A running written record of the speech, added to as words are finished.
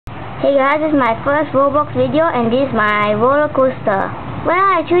Hey guys, this is my first RoBlox video and this is my roller coaster. Well,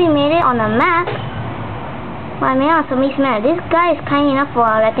 I actually made it on a map. I made it on somebody's map. This guy is kind enough for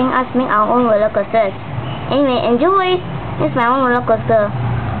letting us make our own roller coasters. Anyway, enjoy! This is my own roller coaster.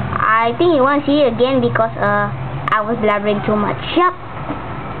 I think you want to see it again because I was blabbering too much. Yup.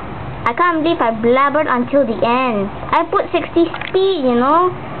 I can't believe I blabbered until the end. I put 60 speed, you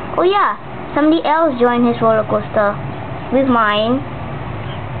know. Oh yeah, somebody else joined his roller coaster with mine.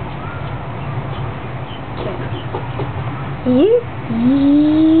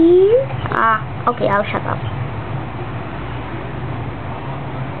 Okay, I'll shut up.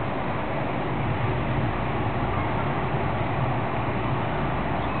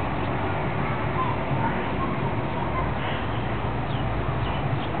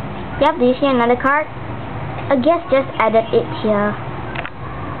 Yep, do you see another card? I guess just added it here.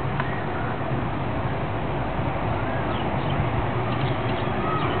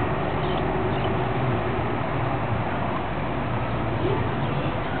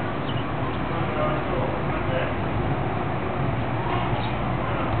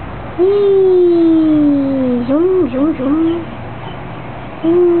 Zoom, zoom, zoom.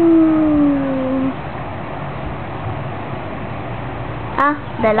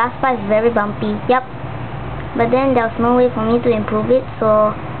 The last part is very bumpy. Yep. But then there was no way for me to improve it, so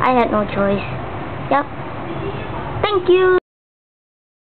I had no choice. Yep. Thank you.